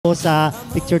po sa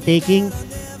picture taking.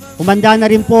 Umanda na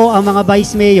rin po ang mga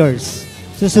vice mayors.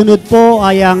 Susunod po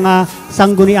ay ang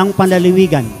sangguniang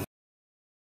panlalawigan.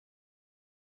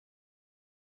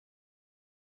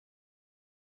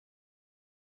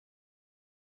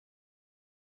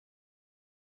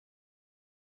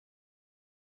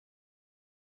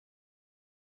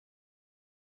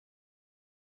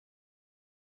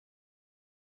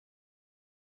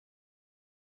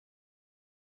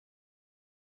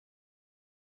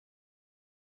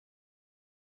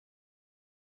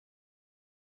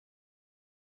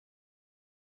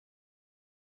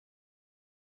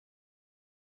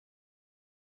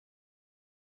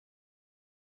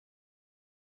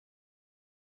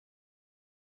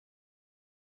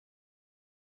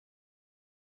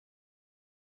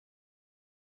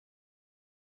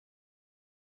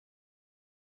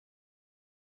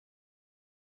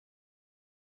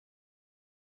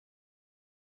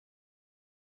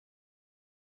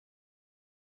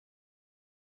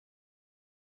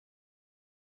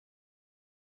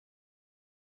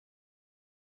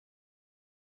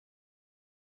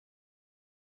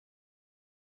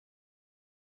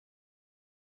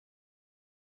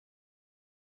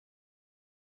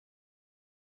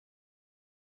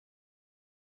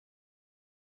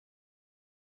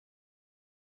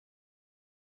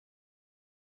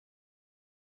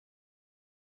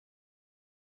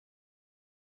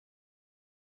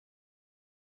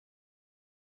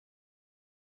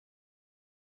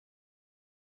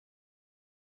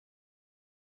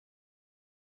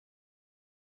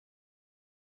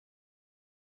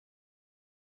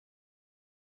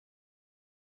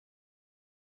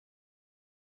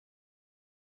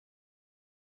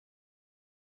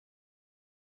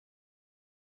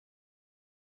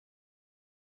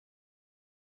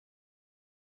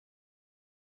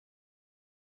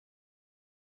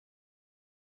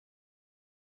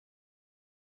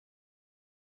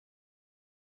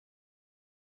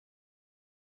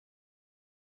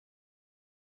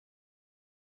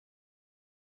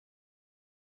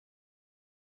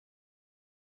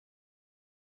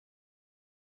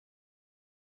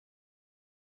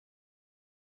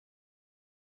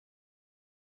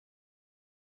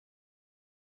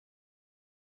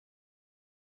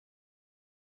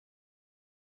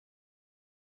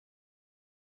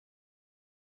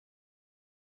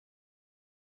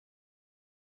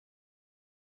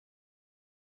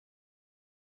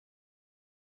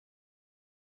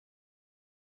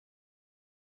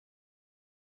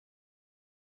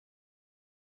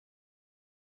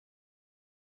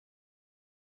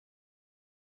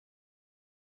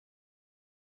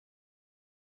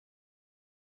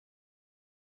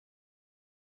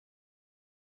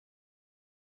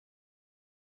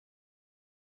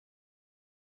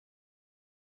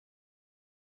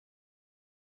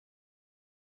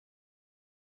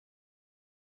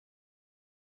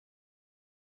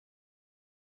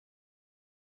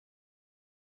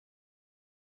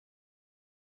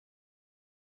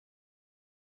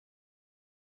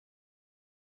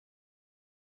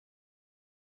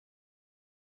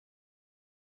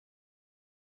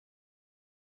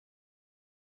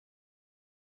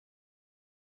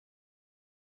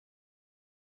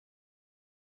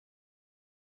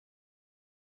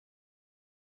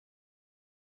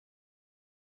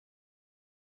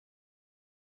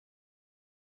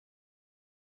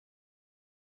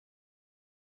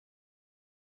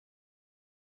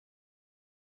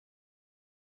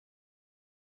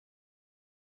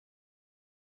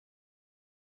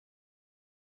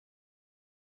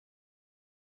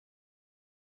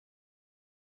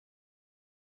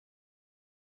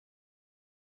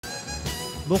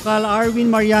 Bukal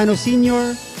Arwin Mariano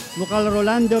Sr., Bukal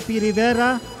Rolando P.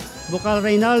 Rivera, Bukal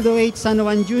Reynaldo H. San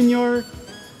Juan Jr.,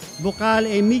 Bukal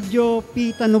Emilio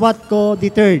P. Tanwatco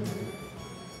III.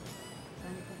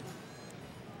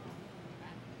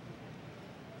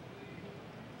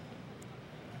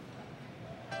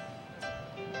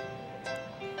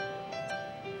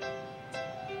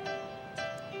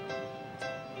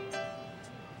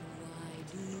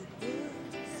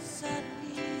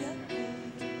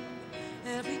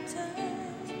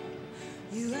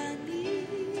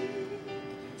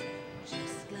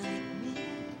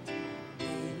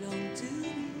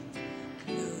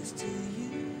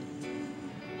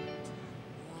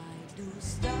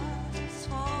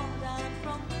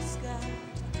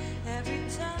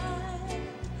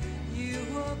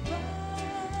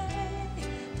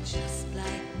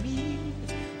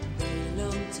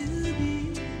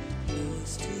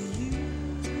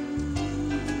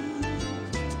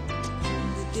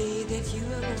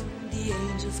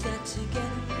 Got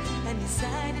together and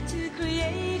decided to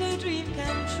create a dream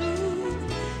come true.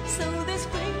 So this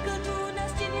spring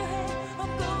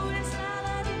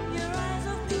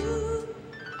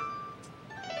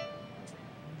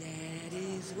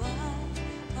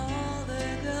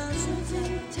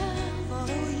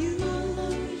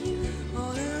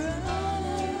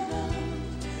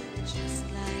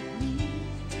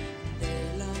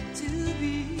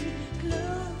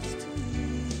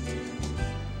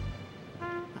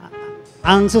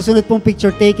Ang susunod pong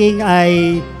picture taking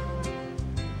ay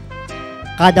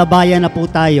kada bayan na po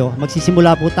tayo.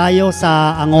 Magsisimula po tayo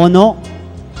sa Angono.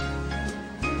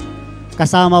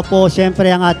 Kasama po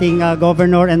siyempre ang ating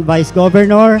Governor and Vice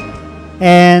Governor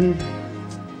and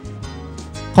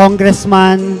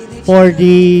Congressman for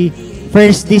the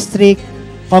 1st District,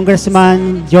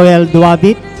 Congressman Joel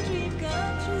Duabit,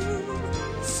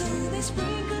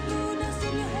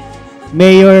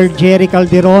 Mayor Jerry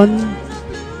Calderon,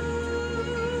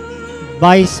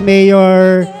 Vice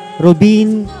Mayor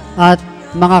Rubin at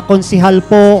mga konsihal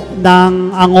po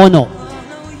ng Angono.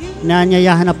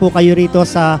 Nanyayahan na po kayo rito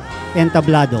sa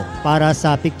entablado para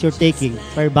sa picture taking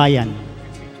per bayan.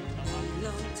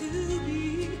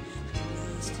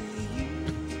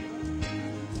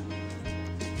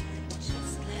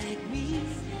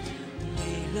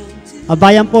 Ang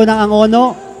bayan po ng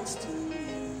Angono,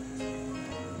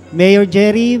 Mayor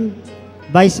Jerry,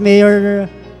 Vice Mayor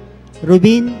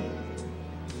Rubin,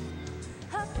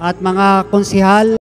 at mga konsihal